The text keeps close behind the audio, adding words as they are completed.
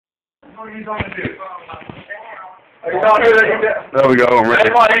he's on the dude. There we go. I'm ready.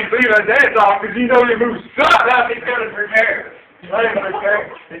 That's why he's leaving his dance off, because he knows he moves stuff. Now he's got to prepare. Let him prepare.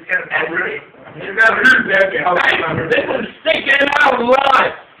 He's got to prepare. He's got to use that. Hey, this is sticking out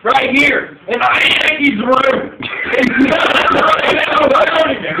live right here in the Yankees room. It's not right now.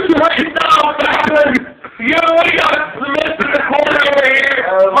 Right now, you know, we got Smith in the corner over here.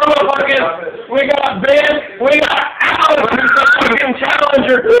 Motherfuckers, we got Ben. We got Alex, who's the fucking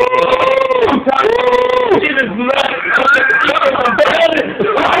challenger. She is nuts.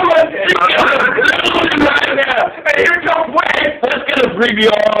 Right now. And here comes Wayne. Let's get a preview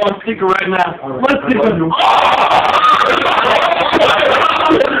on sticker right now. Let's do it.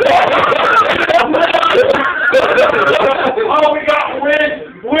 Oh, we got Win.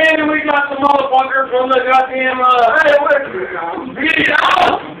 Win, we got the motherfucker from the goddamn, video.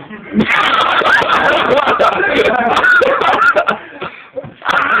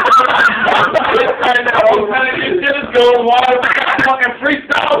 Right now, this is going wild. We got fucking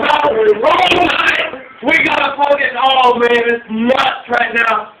freestyle battle. We got a fucking, oh man, it's nuts right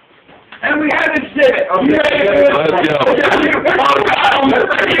now. And we haven't said it. Okay. Let's go.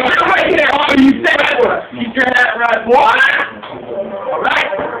 Right here. Oh, you said it. Keep your hat right, boy. All right.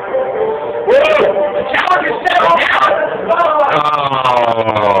 Whoa. The challenger settled down.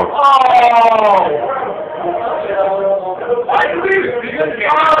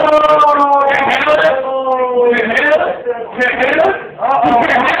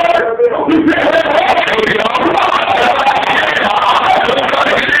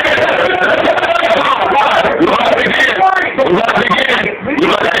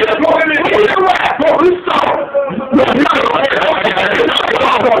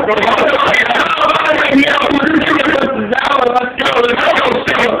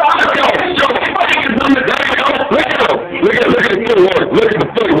 Look at the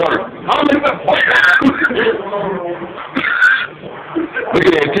footwork. Look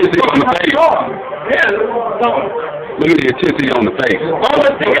at the intensity on the face. Look at the intensity on the face.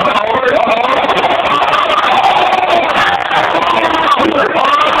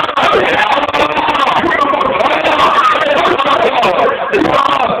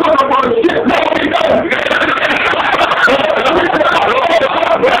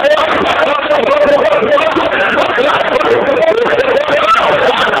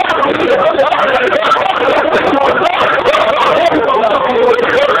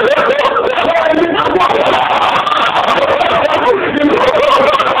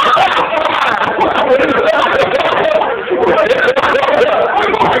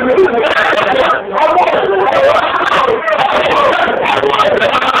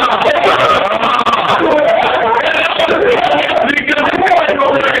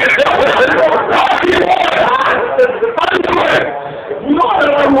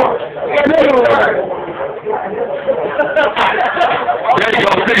 There you go,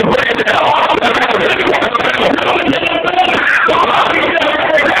 take a break now.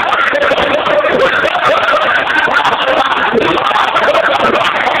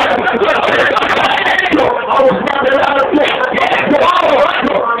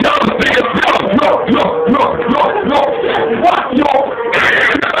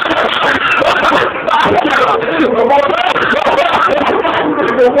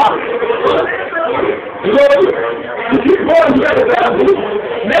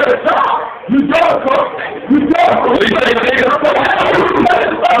 Never stop. You don't, coach. You don't. You say, nigga.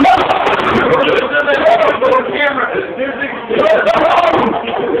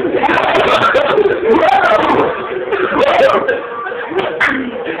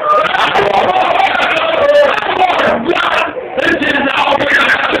 This is all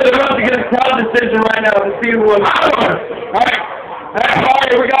we're about to get a crowd decision right now to see who won. Alright.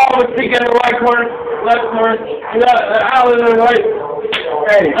 Alright, we got all the speak in the right corner, left corner. We got Alan in the right.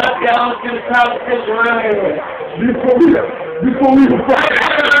 Hey, let's get a crowd decision right here. Before we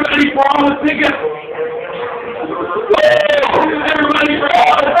everybody for all the tickets. Everybody for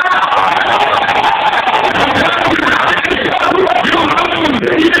all the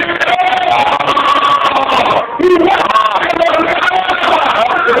Wow!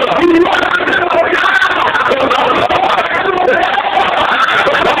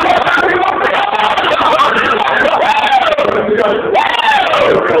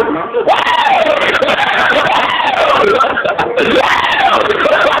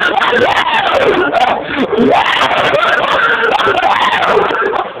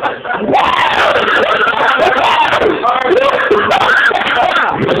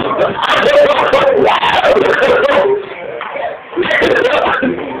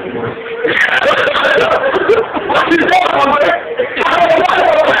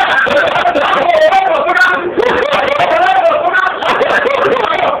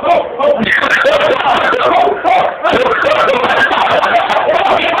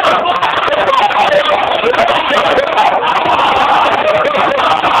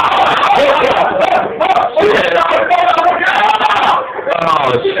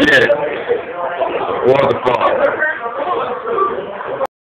 what the fuck?